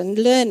God and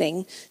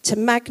learning to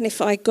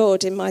magnify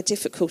God in my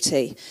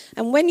difficulty.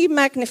 And when you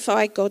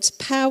magnify God's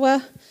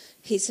power,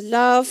 his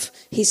love,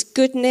 his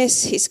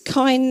goodness, his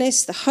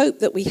kindness, the hope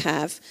that we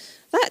have,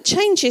 that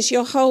changes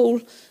your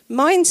whole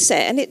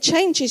mindset and it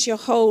changes your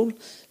whole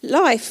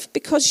life,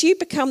 because you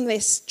become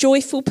this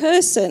joyful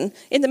person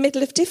in the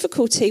middle of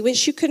difficulty,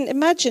 which you couldn't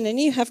imagine,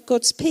 and you have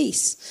God's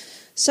peace.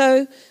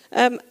 So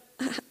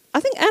I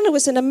think Anna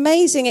was an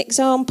amazing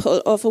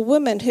example of a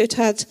woman who'd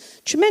had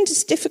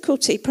tremendous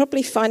difficulty,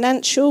 probably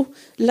financial,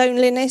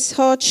 loneliness,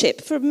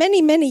 hardship for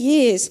many, many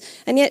years.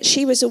 And yet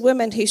she was a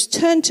woman who's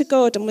turned to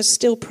God and was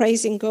still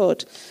praising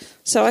God.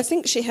 So I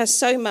think she has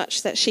so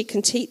much that she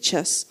can teach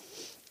us.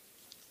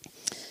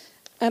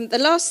 The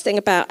last thing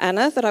about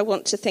Anna that I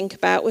want to think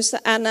about was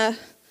that Anna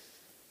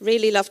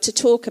really loved to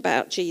talk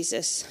about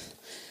Jesus.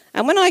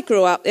 And when I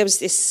grew up, there was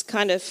this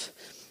kind of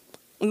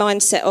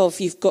mindset of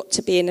you've got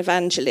to be an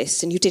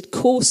evangelist, and you did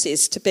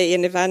courses to be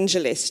an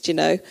evangelist, you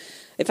know,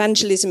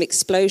 Evangelism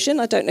Explosion.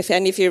 I don't know if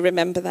any of you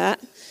remember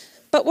that.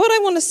 But what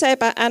I want to say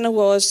about Anna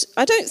was,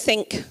 I don't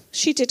think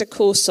she did a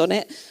course on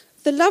it.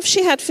 The love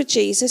she had for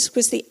Jesus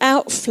was the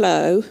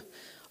outflow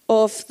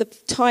of the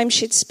time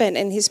she'd spent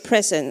in his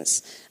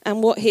presence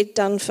and what he'd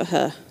done for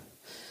her.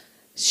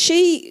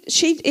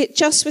 It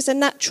just was a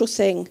natural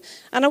thing.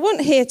 And I want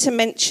here to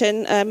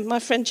mention my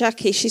friend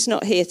Jackie. She's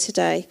not here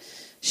today.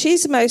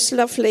 She's the most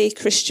lovely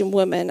Christian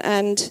woman,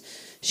 and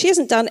she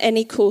hasn't done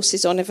any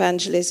courses on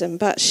evangelism,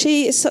 but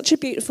she is such a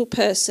beautiful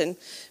person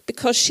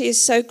because she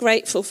is so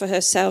grateful for her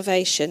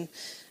salvation.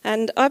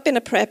 And I've been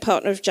a prayer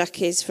partner of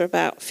Jackie's for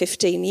about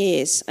 15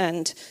 years,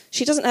 and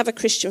she doesn't have a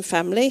Christian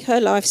family.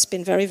 Her life's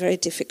been very, very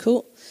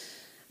difficult.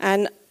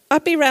 And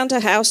I'd be around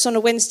her house on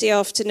a Wednesday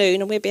afternoon,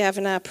 and we'd be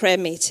having our prayer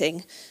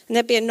meeting, and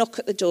there'd be a knock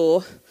at the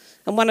door,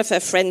 and one of her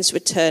friends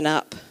would turn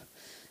up.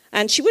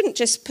 And she wouldn't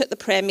just put the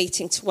prayer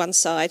meeting to one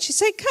side. She'd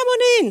say, come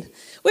on in.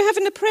 We're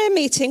having a prayer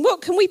meeting.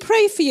 What can we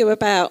pray for you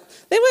about?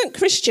 They weren't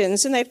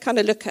Christians, and they'd kind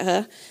of look at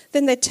her.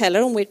 Then they'd tell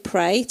her, and we'd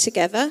pray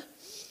together.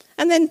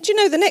 And then, do you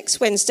know, the next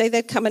Wednesday,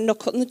 they'd come and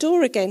knock on the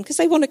door again because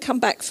they want to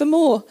come back for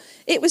more.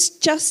 It was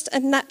just a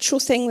natural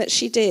thing that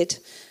she did.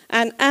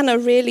 And Anna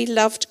really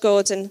loved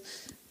God. And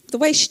the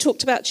way she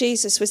talked about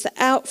Jesus was the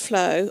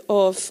outflow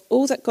of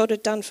all that God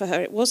had done for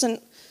her. It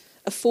wasn't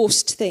a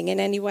forced thing in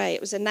any way. It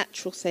was a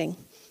natural thing.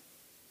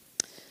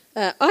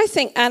 I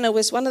think Anna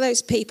was one of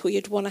those people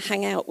you'd want to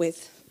hang out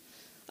with.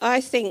 I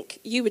think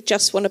you would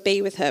just want to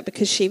be with her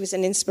because she was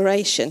an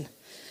inspiration.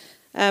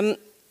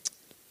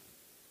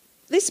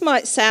 This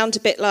might sound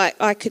a bit like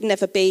I could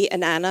never be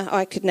an Anna.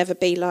 I could never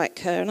be like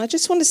her. And I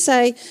just want to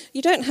say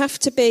you don't have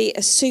to be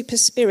a super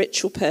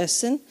spiritual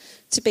person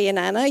to be an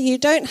Anna. You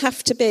don't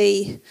have to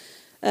be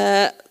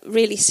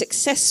really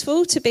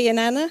successful to be an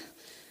Anna.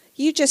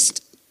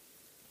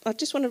 I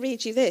just want to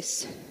read you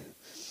this.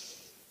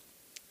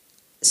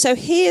 So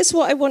here's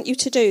what I want you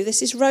to do.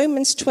 This is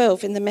Romans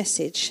 12 in the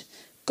Message.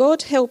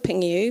 God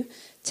helping you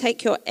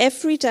take your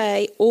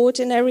everyday,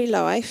 ordinary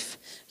life,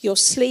 you're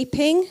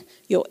sleeping,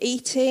 you're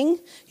eating,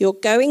 you're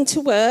going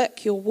to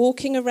work, you're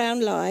walking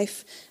around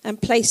life,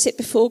 and place it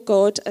before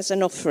God as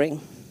an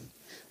offering.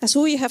 That's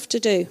all you have to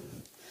do.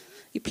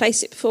 You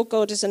place it before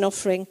God as an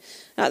offering.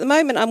 Now, at the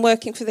moment, I'm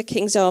working for the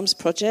King's Arms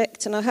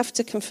Project, and I have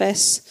to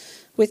confess,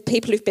 with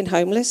people who've been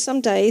homeless,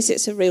 some days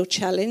it's a real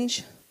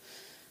challenge.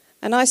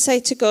 And I say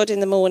to God in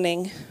the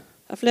morning,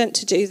 I've learnt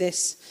to do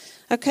this.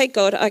 Okay,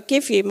 God, I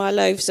give you my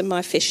loaves and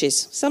my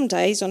fishes. Some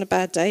days, on a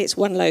bad day, it's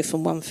 1 loaf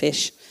and 1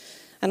 fish.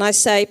 And I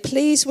say,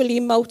 please will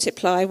you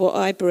multiply what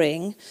I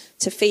bring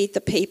to feed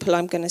the people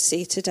I'm going to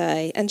see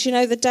today. And you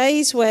know, the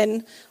days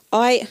when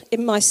I,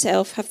 in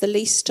myself, have the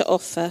least to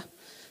offer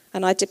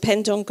and I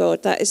depend on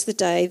God, that is the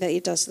day that he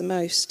does the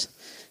most.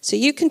 So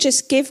you can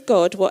just give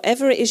God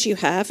whatever it is you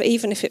have,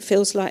 even if it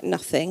feels like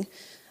nothing,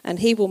 and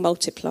he will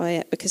multiply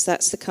it, because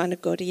that's the kind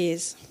of God he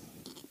is.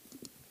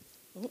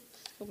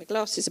 Oh, my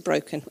glasses are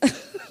broken.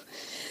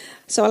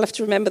 So I'll have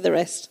to remember the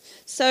rest.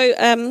 So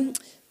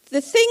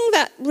the thing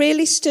that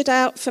really stood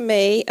out for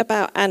me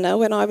about Anna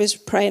when I was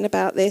praying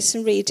about this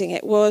and reading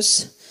it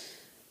was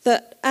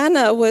that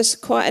Anna was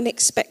quite an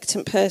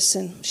expectant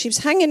person. She was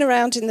hanging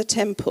around in the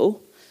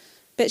temple,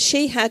 but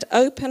she had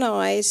open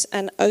eyes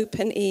and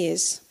open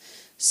ears.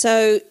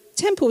 So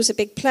temple was a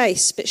big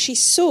place, but she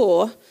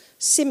saw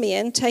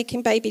Simeon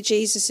taking baby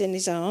Jesus in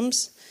his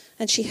arms,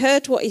 and she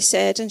heard what he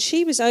said, and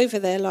she was over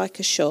there like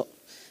a shot,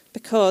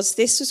 because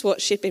this was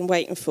what she'd been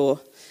waiting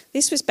for.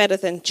 This was better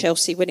than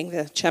Chelsea winning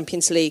the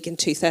Champions League in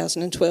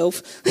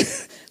 2012.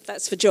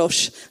 That's for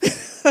Josh.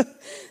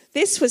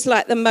 This was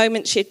like the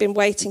moment she'd been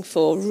waiting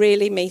for,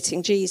 really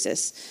meeting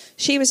Jesus.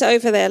 She was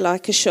over there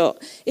like a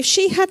shot. If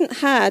she hadn't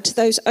had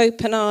those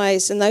open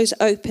eyes and those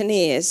open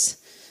ears,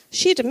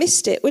 she'd have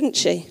missed it, wouldn't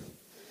she?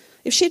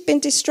 If she'd been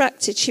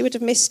distracted, she would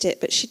have missed it,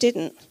 but she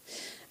didn't.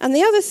 And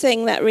the other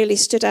thing that really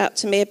stood out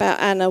to me about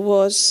Anna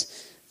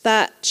was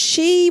that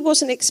she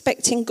wasn't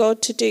expecting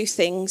God to do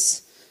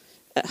things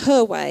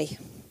her way.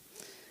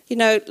 You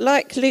know,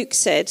 like Luke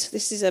said,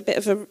 this is a bit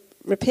of a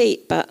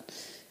repeat, but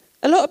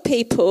a lot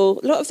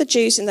of the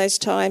Jews in those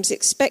times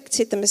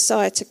expected the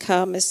Messiah to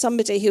come as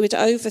somebody who would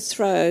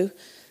overthrow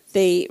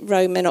the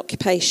Roman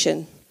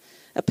occupation,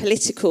 a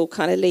political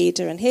kind of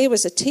leader. And here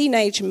was a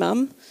teenage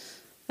mum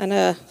and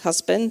her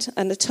husband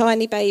and a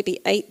tiny baby,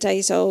 8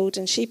 days old,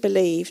 and she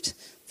believed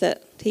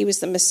that he was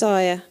the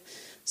Messiah.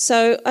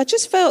 So I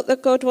just felt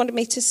that God wanted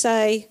me to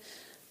say,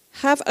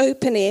 have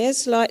open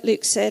ears, like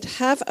Luke said,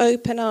 have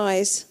open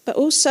eyes, but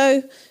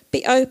also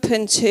be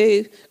open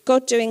to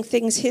God doing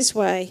things his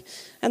way.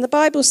 And the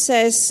Bible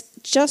says,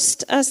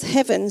 just as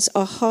heavens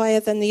are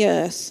higher than the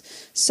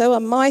earth, so are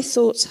my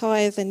thoughts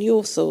higher than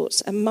your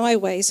thoughts, and my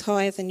ways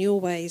higher than your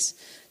ways.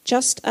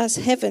 Just as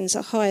heavens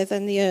are higher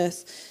than the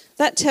earth.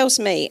 That tells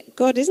me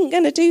God isn't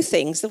going to do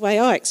things the way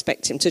I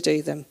expect him to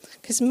do them,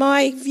 because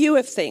my view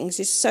of things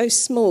is so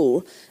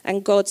small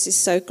and God's is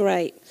so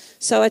great.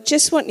 So I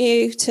just want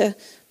you to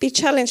be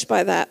challenged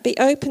by that. Be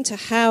open to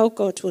how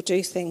God will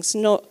do things,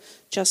 not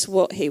just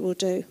what he will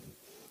do.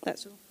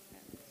 That's all.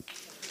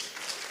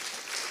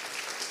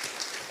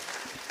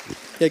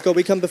 Yeah, God,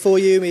 we come before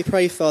you and we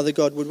pray, Father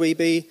God, would we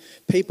be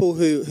people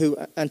who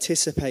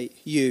anticipate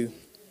you,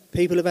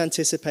 people of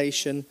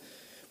anticipation?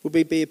 Would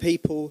we be a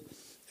people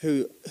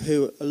who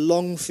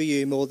long for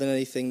you more than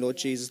anything, Lord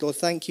Jesus? Lord,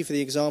 thank you for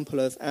the example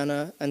of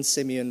Anna and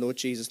Simeon, Lord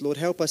Jesus. Lord,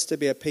 help us to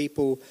be a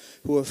people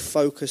who are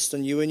focused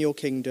on you and your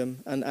kingdom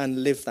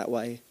and live that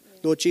way. Yeah.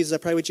 Lord Jesus, I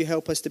pray, would you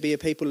help us to be a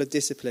people of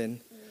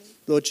discipline?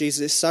 Lord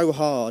Jesus, it's so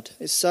hard.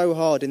 It's so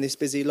hard in this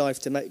busy life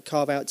to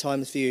carve out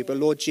times for you. But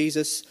Lord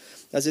Jesus,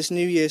 as this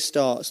new year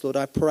starts, Lord,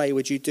 I pray,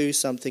 would you do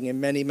something in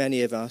many,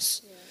 many of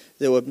us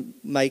that would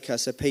make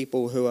us a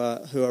people who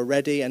are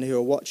ready and who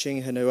are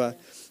watching and who are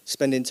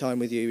spending time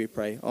with you, we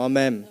pray.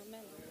 Amen.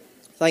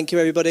 Thank you,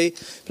 everybody.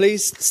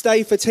 Please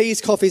stay for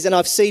teas, coffees, and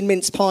I've seen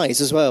mince pies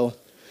as well.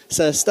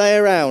 So stay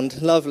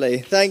around. Lovely.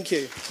 Thank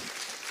you.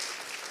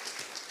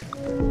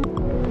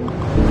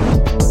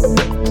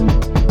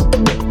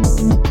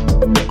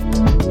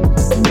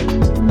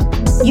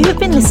 You have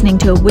been listening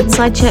to a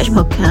Woodside Church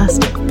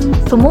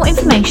podcast. For more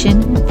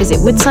information, visit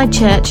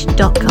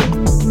woodsidechurch.com.